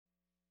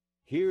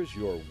Here's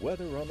your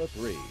weather on the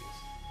 3s.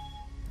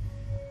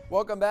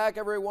 Welcome back,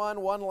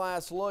 everyone. One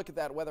last look at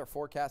that weather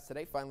forecast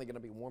today. Finally going to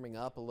be warming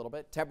up a little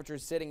bit.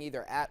 Temperatures sitting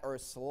either at or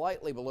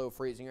slightly below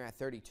freezing. You're at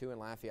 32 in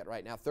Lafayette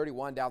right now.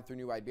 31 down through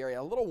New Iberia.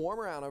 A little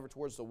warmer out over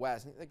towards the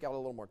west. I think they got a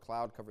little more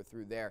cloud cover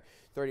through there.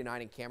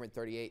 39 in Cameron,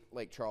 38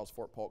 Lake Charles,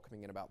 Fort Polk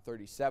coming in about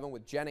 37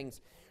 with Jennings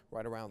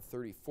right around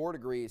 34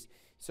 degrees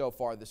so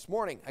far this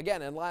morning.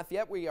 Again, in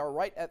Lafayette, we are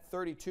right at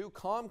 32.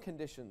 Calm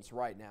conditions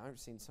right now. I've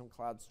seen some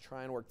clouds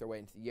try and work their way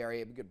into the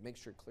area. A good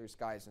mixture of clear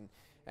skies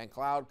and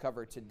cloud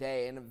cover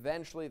today, and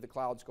eventually the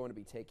clouds going to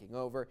be taking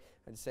over.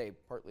 I'd say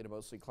partly to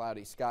mostly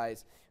cloudy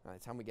skies by the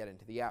time we get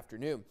into the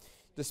afternoon.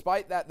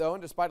 Despite that, though,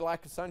 and despite a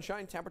lack of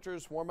sunshine,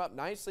 temperatures warm up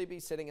nicely, be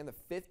sitting in the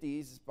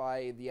 50s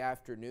by the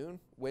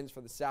afternoon. Winds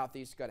from the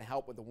southeast going to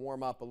help with the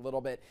warm up a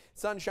little bit.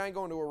 Sunshine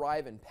going to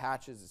arrive in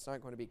patches. It's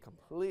not going to be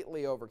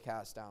completely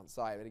overcast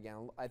outside, but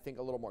again, I think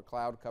a little more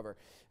cloud cover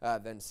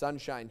than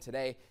sunshine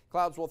today.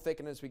 Clouds will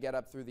thicken as we get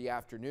up through the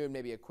afternoon,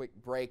 maybe a quick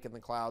break in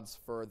the clouds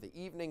for the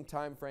evening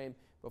time frame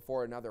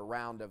before another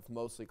round of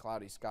mostly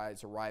cloudy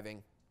skies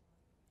arriving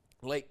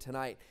late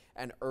tonight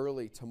and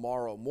early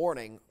tomorrow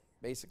morning.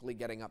 Basically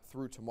getting up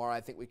through tomorrow.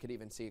 I think we could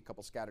even see a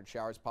couple scattered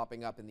showers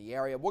popping up in the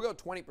area. We'll go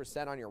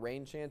 20% on your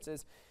rain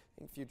chances.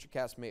 I think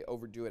Futurecast may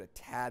overdo it a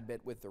tad bit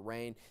with the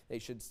rain. They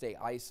should stay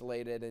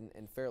isolated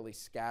and fairly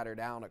scattered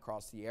out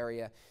across the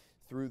area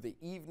through the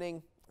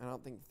evening. I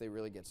don't think they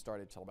really get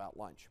started till about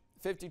lunch.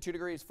 52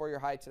 degrees for your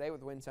high today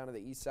with winds out of the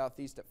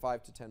east-southeast at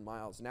 5 to 10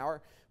 miles an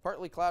hour.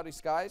 Partly cloudy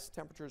skies.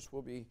 Temperatures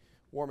will be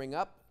warming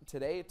up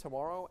today,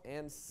 tomorrow,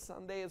 and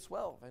Sunday as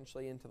well.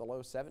 Eventually into the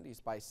low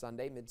 70s by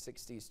Sunday,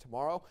 mid-60s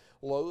tomorrow.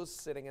 Lows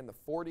sitting in the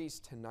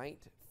 40s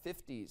tonight,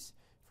 50s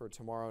for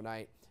tomorrow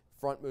night.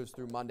 Front moves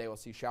through Monday. We'll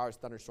see showers,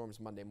 thunderstorms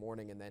Monday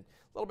morning, and then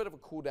a little bit of a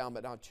cool down,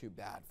 but not too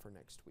bad for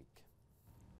next week.